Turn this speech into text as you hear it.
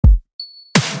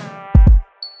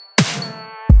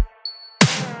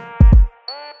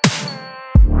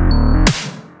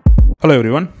Hello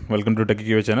everyone, welcome to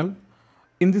TechieQA channel.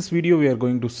 In this video, we are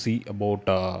going to see about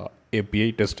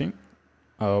API testing,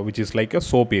 which is like a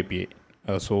SOAP API.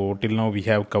 So till now, we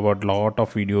have covered lot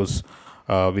of videos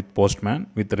with Postman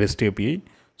with REST API.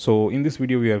 So in this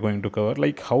video, we are going to cover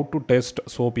like how to test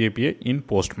SOAP API in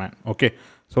Postman. Okay,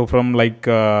 so from like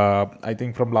I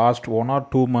think from last 1 or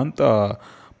 2 months,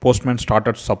 Postman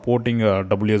started supporting a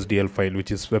WSDL file, which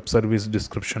is Web Service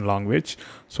Description Language.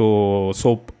 So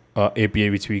SOAP API,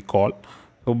 which we call.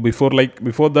 So before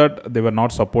that, they were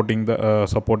not supporting the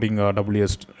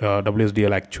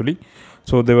WSDL actually.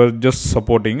 So they were just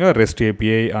supporting a REST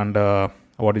API and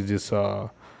what is this?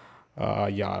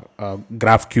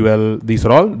 GraphQL. These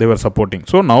are all they were supporting.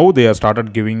 So now they have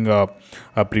started giving a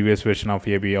previous version of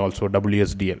API also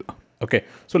WSDL. Okay,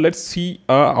 so let's see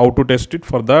how to test it.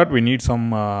 For that, we need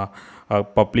some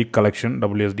public collection,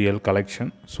 WSDL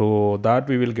collection. So that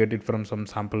we will get it from some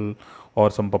sample or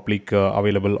some public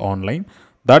available online.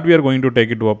 That we are going to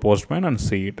take it to a Postman and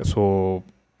see it. So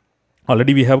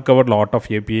already we have covered a lot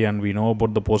of API and we know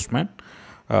about the Postman.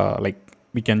 Like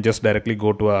we can just directly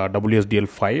go to a WSDL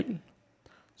file.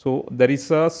 So there is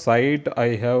a site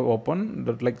I have opened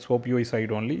that like SOAP UI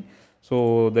site only.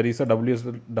 So there is a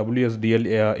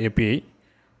WSDL API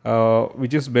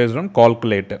which is based on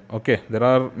calculator. Okay, there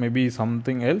are maybe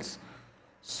something else.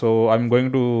 So I'm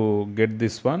going to get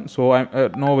this one. So I'm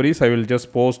no worries. I will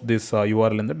just post this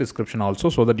URL in the description also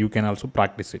so that you can also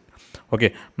practice it.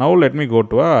 Okay. Now let me go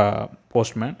to a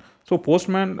Postman. So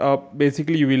Postman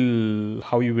basically you will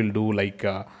how you will do like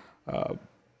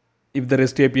if the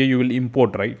REST API you will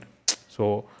import, right?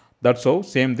 So that's how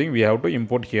same thing we have to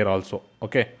import here also.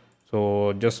 Okay.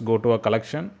 So just go to a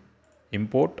collection,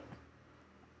 import.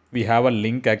 We have a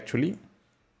link actually.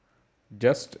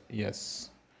 Just yes.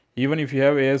 Even if you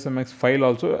have ASMX file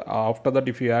also, after that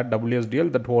if you add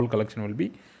WSDL, that whole collection will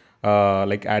be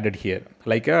like added here,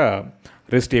 like a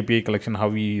REST API collection how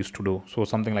we used to do. So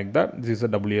something like that. This is a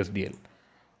WSDL.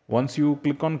 Once you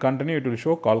click on continue, it will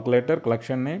show calculator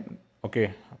collection name.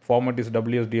 Okay, format is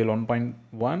WSDL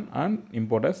 1.1 and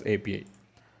import as API.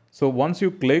 So once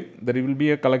you click, there will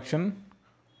be a collection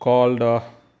called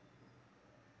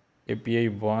API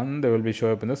 1. They will be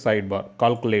show up in the sidebar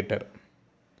calculator.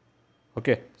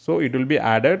 Okay, so it will be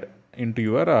added into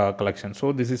your collection.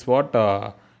 So this is what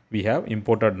we have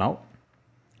imported now.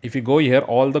 If you go here,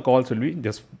 all the calls will be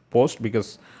just post,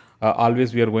 because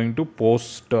always we are going to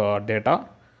post data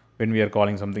when we are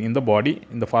calling something in the body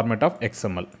in the format of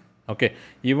XML. Okay,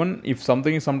 even if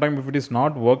something is sometime if it is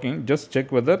not working, just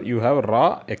check whether you have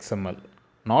raw XML,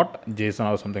 not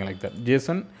JSON or something like that.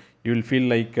 JSON you will feel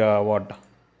like what,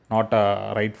 not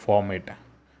a right format,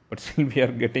 but still we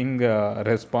are getting a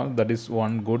response. That is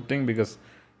one good thing, because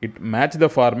it match the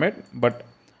format, but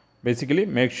basically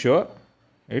make sure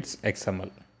it's XML.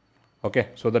 Okay,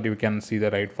 so that you can see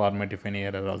the right format if any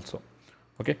error also.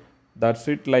 Okay, that's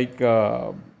it. Like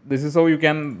this is how you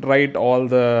can write all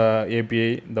the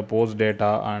API, the post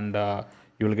data, and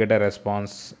you will get a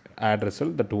response, add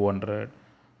result, the 200,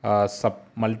 sub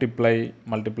multiply.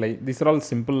 These are all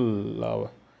simple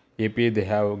API they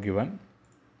have given.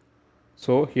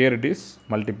 So here it is,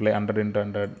 multiply 100 into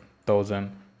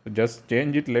 100,000. So just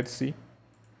change it. Let's see.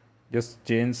 Just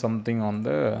change something on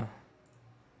the.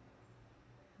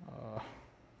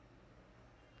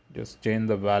 Just change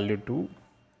the value to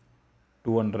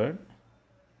 200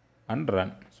 and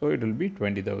run. So it will be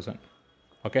 20,000.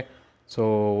 Okay.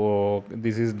 So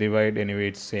this is divide anyway.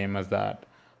 It's same as that.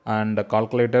 And the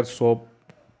calculator SOAP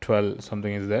 12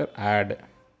 something is there. Add.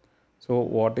 So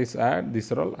what is add?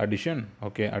 These are all addition.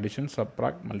 Okay, addition,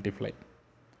 subtract, multiply.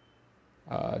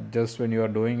 Just when you are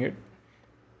doing it,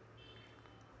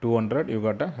 200, you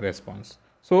got a response.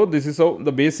 So this is how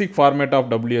the basic format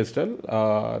of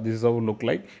WSDL. This is how it look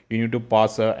like. You need to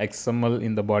pass a XML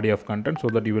in the body of content so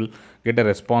that you will get a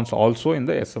response also in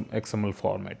the XML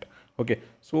format. Okay.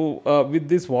 So with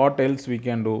this, what else we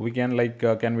can do? We can like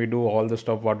can we do all the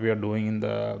stuff what we are doing in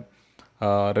the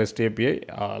REST API?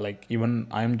 Like even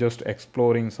I'm just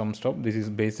exploring some stuff. This is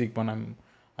basic one.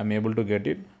 I'm able to get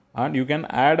it, and you can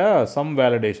add some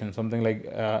validation, something like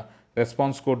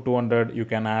response code 200. You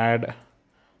can add,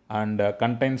 and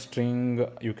content string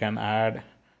you can add.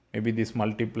 Maybe this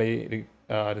multiply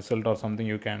result or something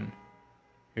you can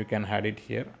add it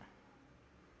here.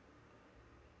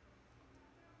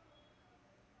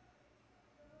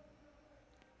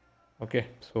 Okay,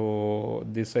 so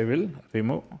this I will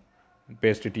remove and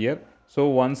paste it here. So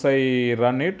once I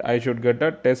run it, I should get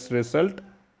a test result.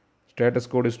 Status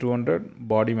code is 200,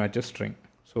 body matches string.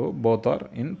 So both are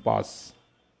in pass.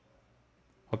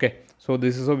 Okay, so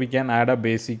this is how we can add a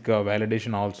basic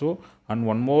validation also, and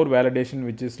one more validation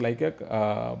which is like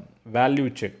a value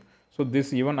check. So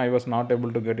this even I was not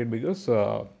able to get it because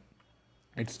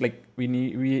it's like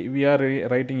we are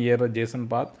writing here a JSON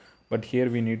path, but here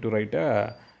we need to write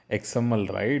a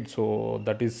XML, right? So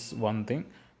that is one thing.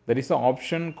 There is an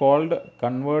option called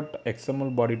convert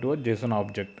XML body to a JSON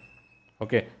object.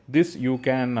 Okay, this you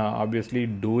can obviously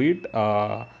do it.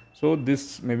 So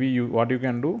this maybe you what you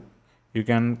can do, you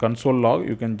can console log,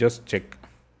 you can just check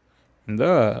in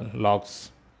the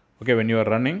logs. Okay, when you are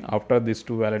running after these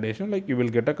two validation, like you will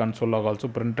get a console log also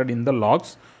printed in the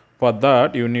logs. For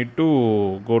that you need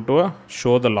to go to a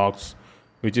show the logs,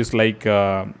 which is like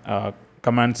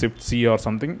command shift C or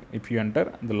something. If you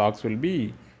enter, the logs will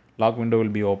be, log window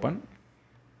will be open.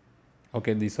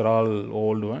 Okay, these are all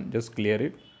old one, just clear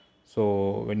it.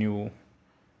 So when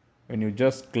you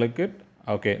just click it,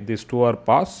 okay, these two are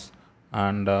pass,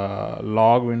 and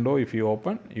log window if you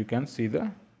open, you can see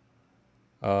the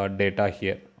data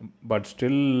here, but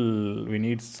still we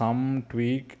need some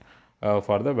tweak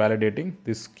for the validating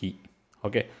this key.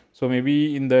 Okay, so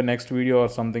maybe in the next video or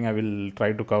something I will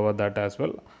try to cover that as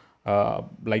well.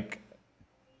 Like,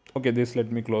 okay, this,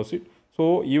 let me close it.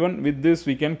 So even with this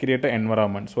we can create an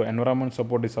environment. So environment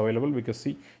support is available because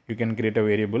see, you can create a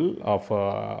variable of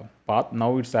path.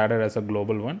 Now it's added as a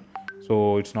global one,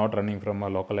 so it's not running from a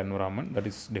local environment, that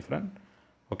is different.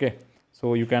 Okay,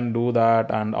 so you can do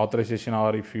that, and authorization,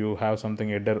 or if you have something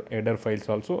header files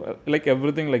also, like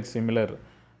everything like similar.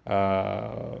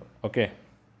 Okay,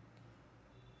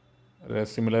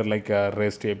 similar like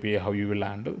REST API, how you will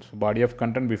handle. So body of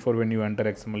content, before when you enter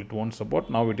XML it won't support,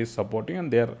 now it is supporting,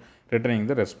 and they are returning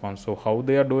the response. So how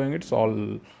they are doing it's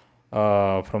all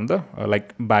from the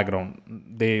like background,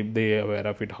 they aware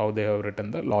of it, how they have written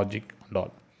the logic and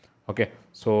all. Okay,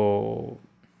 so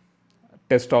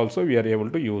test also we are able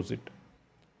to use it.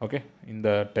 Okay, in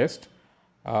the test,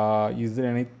 is there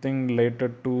anything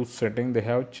related to setting they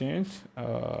have changed?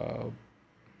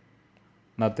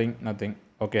 Nothing.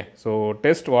 Okay, so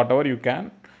test whatever you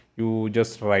can, you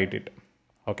just write it.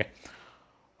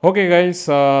 Okay guys,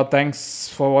 thanks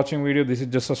for watching video. This is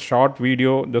just a short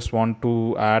video, just want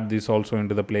to add this also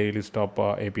into the playlist of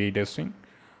API testing,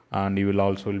 and you will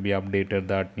also be updated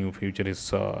that new feature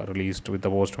is released with the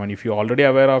Postman. If you already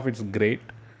aware of, it's great.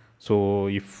 So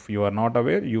if you are not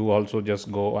aware, you also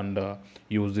just go and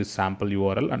use this sample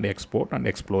URL and export and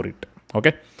explore it.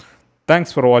 Okay,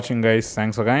 thanks for watching guys,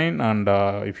 thanks again, and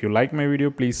if you like my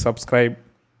video, please subscribe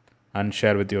and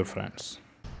share with your friends.